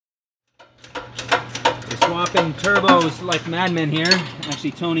swapping turbos like madmen here.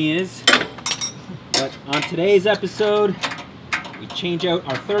 Actually, Tony is. But on today's episode, we change out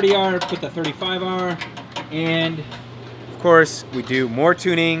our 30R, put the 35R, and of course, we do more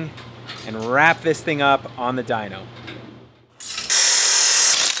tuning and wrap this thing up on the dyno.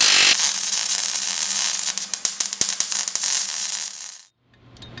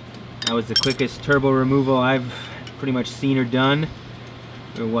 That was the quickest turbo removal I've pretty much seen or done.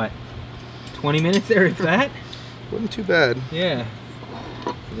 Or what, 20 minutes there, if that? Wasn't too bad. Yeah.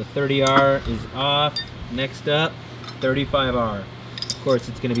 So the 30R is off. Next up, 35R. Of course,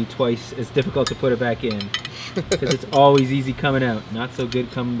 it's going to be twice as difficult to put it back in because it's always easy coming out, not so good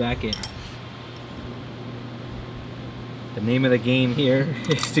coming back in. The name of the game here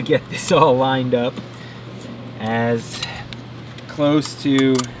is to get this all lined up as close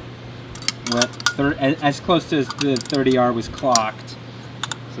to as close as the 30R was clocked,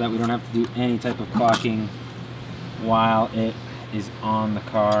 so that we don't have to do any type of clocking while it is on the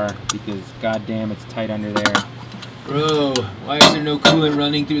car, because goddamn it's tight under there. Bro, why is there no coolant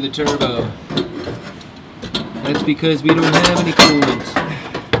running through the turbo? That's because we don't have any coolant.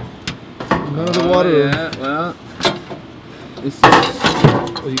 None of the water. Yeah, well, this is...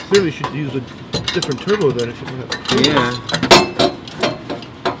 Well, you clearly should use a different turbo then if you don't have coolant. Yeah.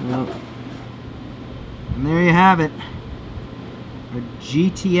 Well, and there you have it. Our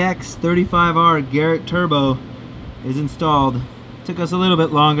GTX 35R Garrett turbo is installed. Took us a little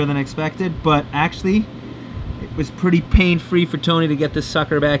bit longer than expected, but actually it was pretty pain-free for Tony to get this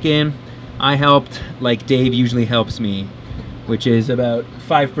sucker back in. I helped like Dave usually helps me, which is about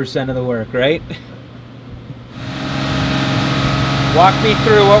 5% of the work, right? Walk me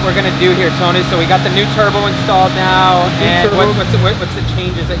through what we're gonna do here, Tony. So we got the new turbo installed now, and what's the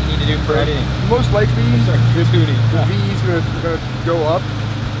changes that you need to do for editing? Most likely, the tuning. V is gonna go up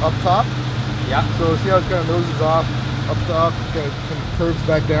top. Yeah. So see how it's kind of noses off, up top, kind of curves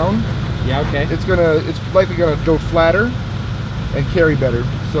back down. Yeah. Okay. It's likely gonna go flatter and carry better.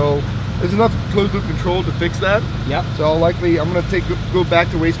 So there's enough closed loop control to fix that. Yep. So I'm gonna go back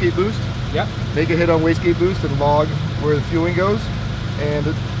to wastegate boost. Yep. Make a hit on wastegate boost and log where the fueling goes, and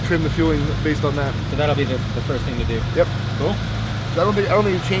trim the fueling based on that. So that'll be the first thing to do. Yep. Cool. I don't think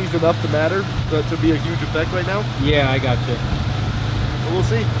it's changed enough to matter to be a huge effect right now. Yeah, I got you. But we'll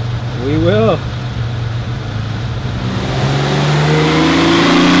see. We will.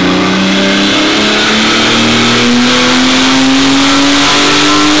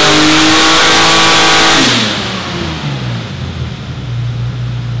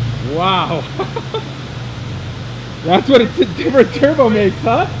 Wow. That's what a different turbo makes,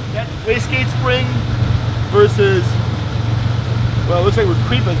 huh? That's wastegate spring versus, well, it looks like we're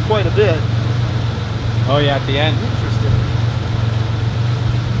creeping quite a bit. Oh yeah, at the end. Interesting.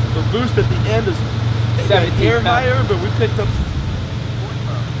 The boost at the end is 17 hair pounds. higher, but we picked up 40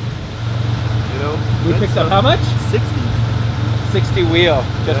 pounds. You know? We picked up how much? 60. 60 wheel,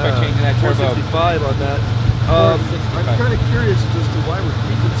 just by changing that turbo. 465 on that. I'm kind of curious as to why we're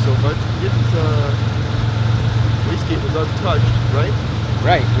creeping so much. Wastegate was untouched, right?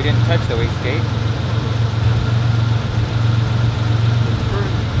 Right, we didn't touch the wastegate.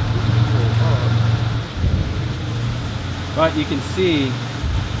 But you can see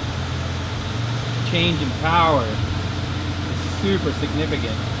change in power is super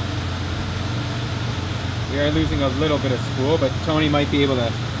significant. We are losing a little bit of spool, but Tony might be able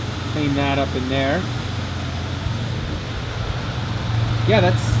to clean that up in there. Yeah,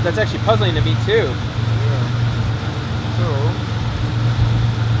 that's actually puzzling to me too. Yeah. So,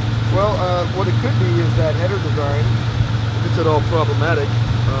 well, what it could be is that header design, if it's at all problematic,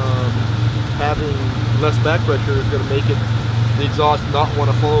 having less back pressure is going to make the exhaust not want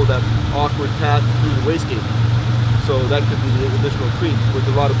to follow that awkward path through the wastegate. So that could be the additional creep. With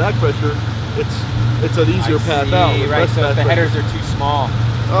a lot of back pressure, it's an easier path out. Right, so if the headers are too small.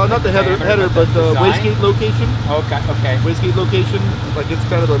 Not the header, but the wastegate location. Okay, okay. Wastegate location, like it's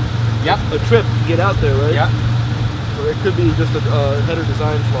kind of a trip to get out there, right? Yep. So it could be just a header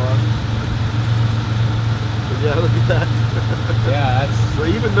design flaw. But yeah, look at that. Yeah, that's... So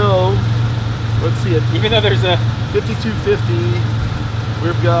even though, let's see it. Even though there's a 5250,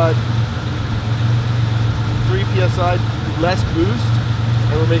 we've got 3 psi less boost,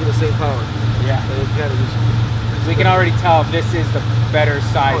 and we're making the same power. Yeah. And it kind of just, we can already tell this is the better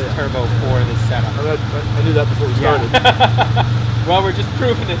size turbo for this setup. I knew that before we started. Well, we're just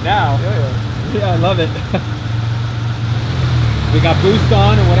proving it now. Yeah. Yeah, I love it. We got boost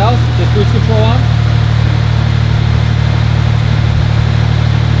on, and what else? Is boost control on?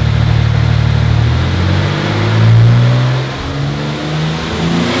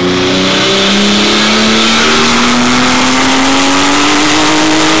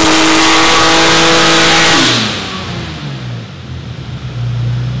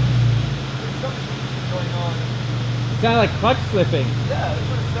 clutch slipping. Yeah, that's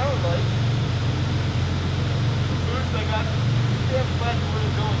what it sounded like. First I got damn flat where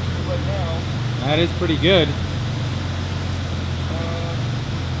it's going through right now. That is pretty good.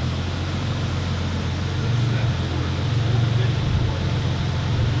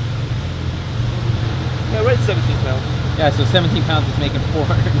 Yeah, right, 17 pounds. Yeah, so 17 pounds is making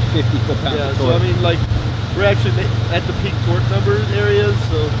 450 foot-pounds Yeah, of so torque. I mean, like, we're actually at the peak torque number areas,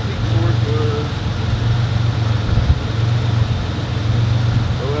 so the peak torque was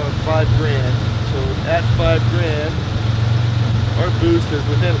around 5 grand. So at 5 grand, our boost is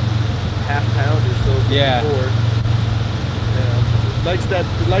within half pound or so. Yeah. Before. Yeah. It likes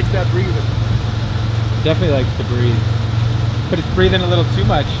that breathing. Definitely likes to breathe. But it's breathing a little too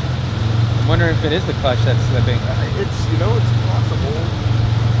much. I'm wondering if it is the clutch that's slipping. It's, you know, it's possible.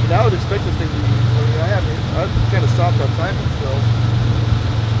 I mean, I would expect this thing to be, I've kind of stopped on timing still.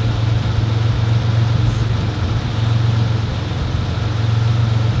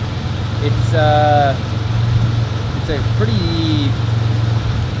 It's a pretty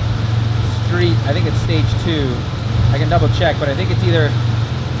street, I think it's stage 2. I can double check, but I think it's either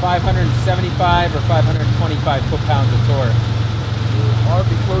 575 or 525 foot-pounds of torque. I'll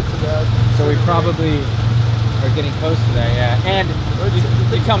be close to that. So we probably are getting close to that, yeah. And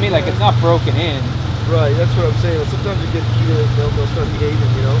you tell me, like, it's not broken in. Right, that's what I'm saying. Sometimes you get heated and they'll start behaving,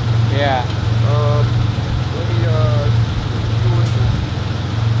 you know? Yeah. Let me,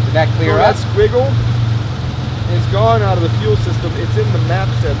 Did that clear so up? that squiggle is gone out of the fuel system. It's in the map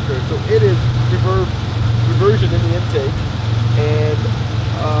sensor. So it is reversion in the intake. And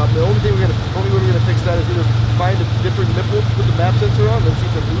the only way we're gonna fix that is either find a different nipple to put the map sensor on, let's see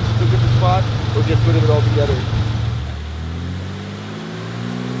if it moves to a different spot, or gets rid of it altogether.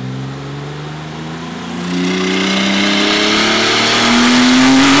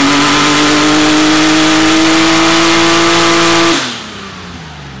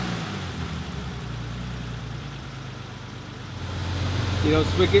 See those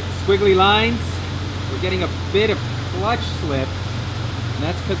squiggly lines? We're getting a bit of clutch slip. And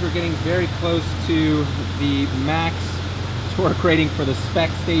that's because we're getting very close to the max torque rating for the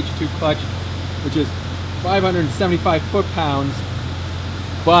spec stage 2 clutch, which is 575 foot-pounds,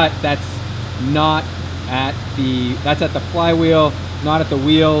 but that's not at that's at the flywheel, not at the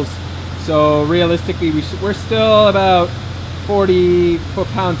wheels. So realistically, we're still about 40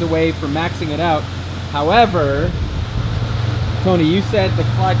 foot-pounds away from maxing it out. However, Tony, you said the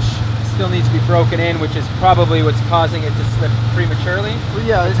clutch still needs to be broken in, which is probably what's causing it to slip prematurely. Well,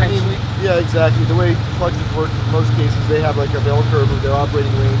 yeah, I mean, yeah, exactly. The way clutches work in most cases, they have like a bell curve of their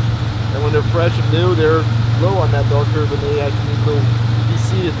operating range, and when they're fresh and new, they're low on that bell curve, and they actually need to be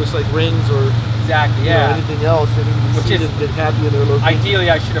seated, just like rings or exactly, yeah, anything else. They need to be seated and get happy in their location. Ideally,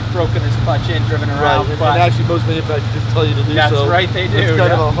 I should have broken this clutch in, driven around. Right, but and actually, most manufacturers just tell you to do that's so. That's right, they do. It's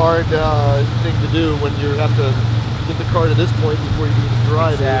kind of a hard thing to do when you have to get the car to this point before you even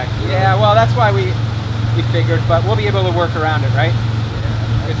drive exactly. it. Yeah, well, that's why we figured, but we'll be able to work around it, right?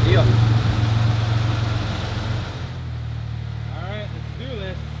 Yeah, good deal. All right, let's do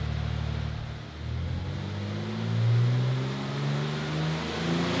this.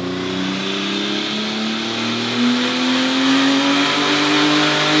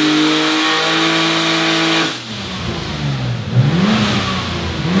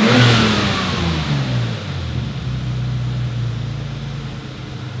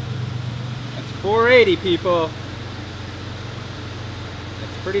 That's 480, people.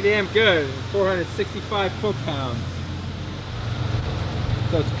 That's pretty damn good. 465 foot-pounds.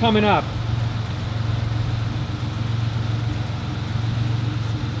 So it's coming up.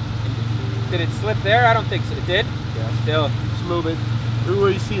 Did it slip there? I don't think so. It did? Yeah. Still. Just a little bit. Everywhere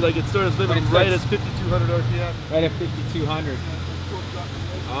you see, like it started slipping right at 5,200 RPM. Right at 5,200.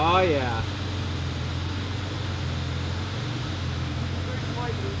 Oh yeah.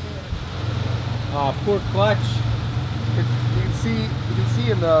 Oh, poor clutch. You can see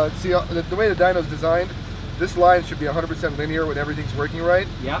in the way the dyno's designed, this line should be 100% linear when everything's working right.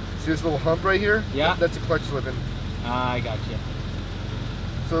 Yeah. See this little hump right here? Yeah. That's a clutch slipping. I got you.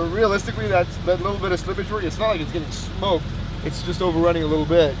 So realistically, that little bit of slippage, it's not like it's getting smoked. It's just overrunning a little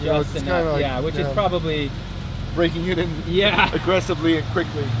bit. You know, it's kind of like, yeah, which is probably breaking it in aggressively and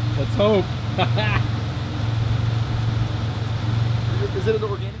quickly. Let's hope. Is it an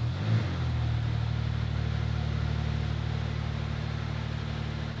organic?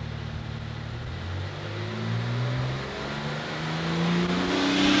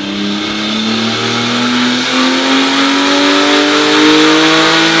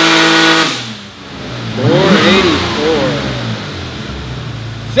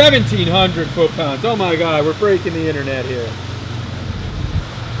 1,700 foot-pounds. Oh my God, we're breaking the internet here.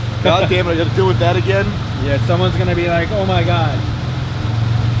 God damn it, I gotta deal with that again? Yeah, someone's gonna be like, oh my God.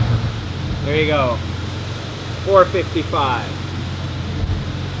 There you go. 455.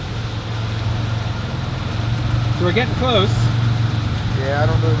 So we're getting close. Yeah, I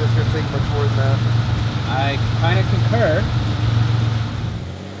don't know if it's gonna take much more than that. I kind of concur.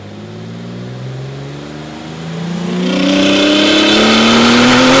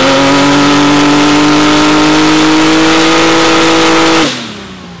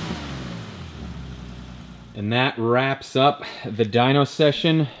 And that wraps up the dyno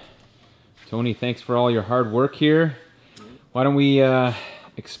session. Tony, thanks for all your hard work here. Why don't we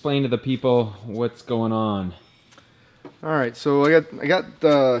explain to the people what's going on? All right, so I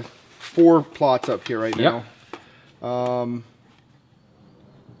got 4 plots up here right now.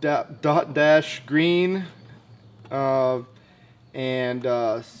 Dot dash green and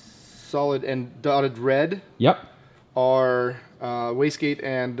solid and dotted red. Yep. Are wastegate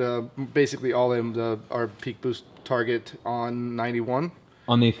and basically all of them our peak boost target on 91.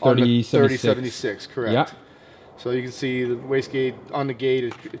 On the 3076. Correct. Yep. So you can see the wastegate on the gate,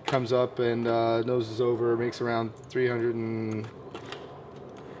 it comes up and noses over, makes around 300 and...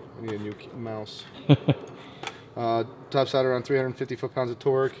 I need a new mouse. Tops out around 350 foot-pounds of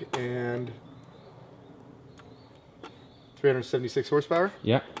torque and 376 horsepower.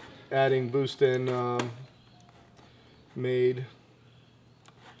 Yep. Adding boost in made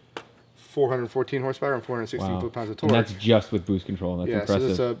 414 horsepower and 416 foot-pounds of torque. And that's just with boost control. That's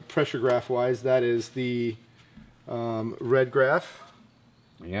impressive. So that's pressure graph-wise. That is the red graph.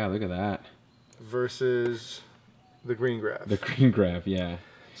 Yeah, look at that. Versus the green graph. The green graph, yeah.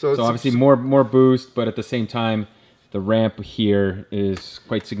 So obviously more boost, but at the same time, the ramp here is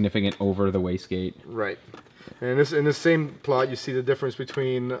quite significant over the wastegate. Right. And in this same plot, you see the difference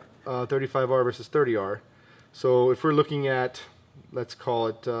between 35R versus 30R. So if we're looking at, let's call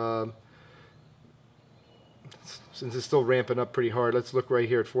it, since it's still ramping up pretty hard, let's look right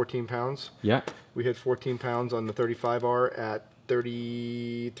here at 14 pounds. Yeah. We hit 14 pounds on the 35R at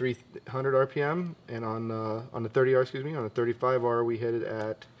 3,300 RPM, and on the 30R, excuse me, on the 35R, we hit it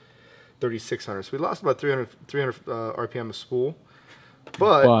at 3,600. So we lost about 300 RPM a spool.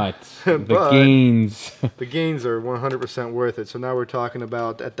 But the gains. The gains are 100% worth it. So now we're talking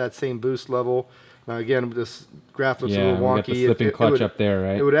about at that same boost level. Now again, this graph looks a little wonky. We got the slipping clutch up there,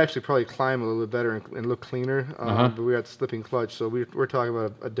 right? It would actually probably climb a little bit better and look cleaner, but we got the slipping clutch. So we're talking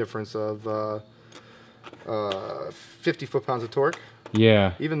about a difference of 50 foot-pounds of torque.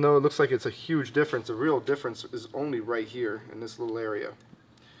 Yeah. Even though it looks like it's a huge difference, the real difference is only right here in this little area.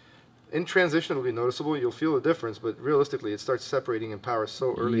 In transition, it'll be noticeable. You'll feel the difference, but realistically, it starts separating in power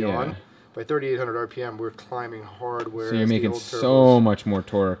so early on. By 3,800 RPM, we're climbing hard. So you're making so much more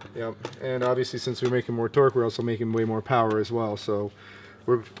torque. Yep. And obviously, since we're making more torque, we're also making way more power as well. So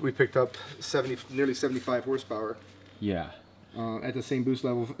we picked up nearly 75 horsepower. Yeah. At the same boost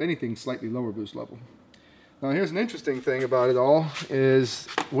level, if anything, slightly lower boost level. Now, here's an interesting thing about it all is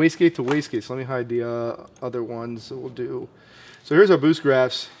wastegate to wastegate. So let me hide the other ones that we'll do. So here's our boost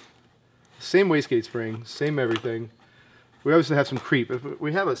graphs. Same wastegate spring, same everything. We obviously have some creep.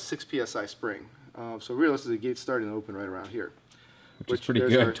 We have a 6 psi spring, so realistically the gate's starting to open right around here. Which is pretty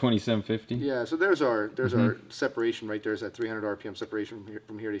good, 2750. Yeah, so there's our separation right there. Is that 300 RPM separation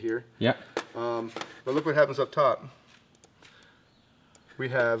from here to here. Yeah. But look what happens up top. We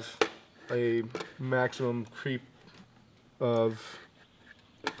have a maximum creep of...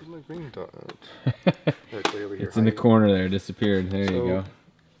 Where's my green dot? Right over here. It's in the corner there, disappeared. There you go.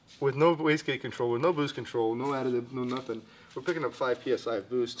 With no wastegate control, with no boost control, no additive, no nothing, we're picking up 5 psi of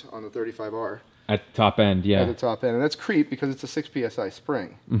boost on the 35R. At the top end, yeah. At the top end, and that's creep because it's a 6 psi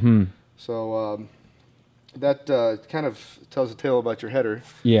spring. So that kind of tells a tale about your header.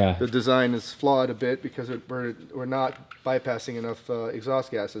 Yeah. The design is flawed a bit because we're not bypassing enough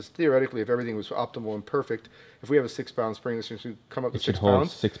exhaust gases. Theoretically, if everything was optimal and perfect, if we have a 6-pound spring, this should come up to 6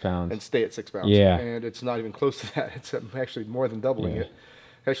 pounds. 6 pounds. And stay at 6 pounds. Yeah. And it's not even close to that. It's actually more than doubling it.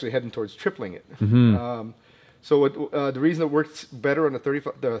 Actually heading towards tripling it. So the reason it works better on the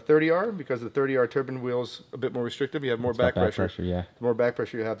 30R, because the 30R turbine wheel's a bit more restrictive. You have more back pressure. Yeah. The more back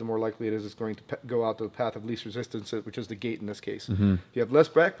pressure you have, the more likely it is it's going to go out to the path of least resistance, which is the gate in this case. If you have less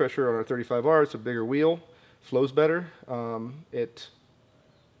back pressure on our 35R, it's a bigger wheel, flows better. It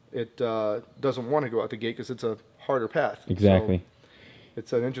doesn't want to go out the gate because it's a harder path. Exactly. So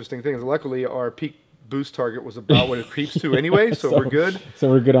it's an interesting thing. Luckily, our peak boost target was about what it creeps to anyway, so we're good. So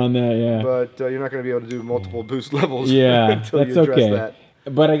we're good on that, yeah. But you're not going to be able to do multiple boost levels until you address that.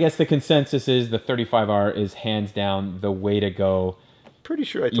 But I guess the consensus is the 35R is hands down the way to go Pretty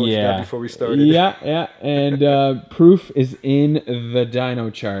sure I told you that before we started. Yeah, and proof is in the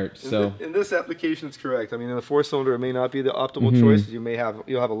dyno chart. So in this application, it's correct. I mean, in the 4-cylinder, it may not be the optimal choice.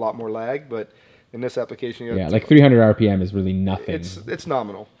 You'll have a lot more lag, but in this application, like 300 RPM is really nothing. It's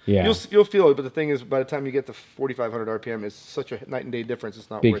nominal. Yeah, you'll feel it, but the thing is, by the time you get to 4,500 RPM, it's such a night and day difference. It's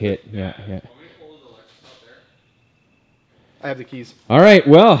not big worth hit. it. Yeah. I have the keys. All right,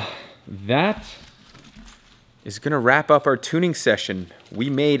 well, that is going to wrap up our tuning session. We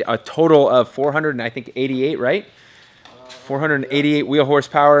made a total of 488, right? 488 wheel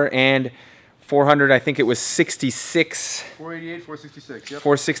horsepower and 400, I think it was 66. 488, 466, yep.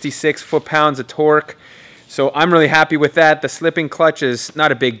 466 foot-pounds of torque. So I'm really happy with that. The slipping clutch is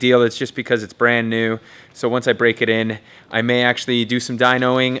not a big deal. It's just because it's brand new. So once I break it in, I may actually do some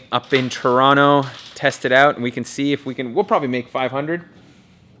dynoing up in Toronto, test it out, and we can see if we can. We'll probably make 500.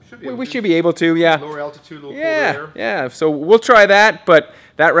 We should be able to, yeah. Lower altitude, a little colder air. Yeah. So we'll try that, but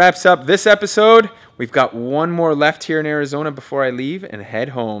that wraps up this episode. We've got one more left here in Arizona before I leave and head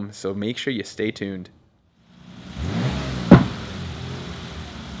home. So make sure you stay tuned.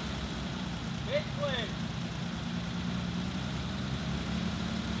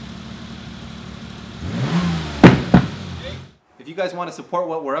 If you guys want to support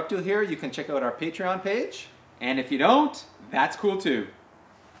what we're up to here, you can check out our Patreon page. And if you don't, that's cool too.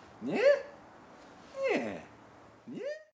 Yeah.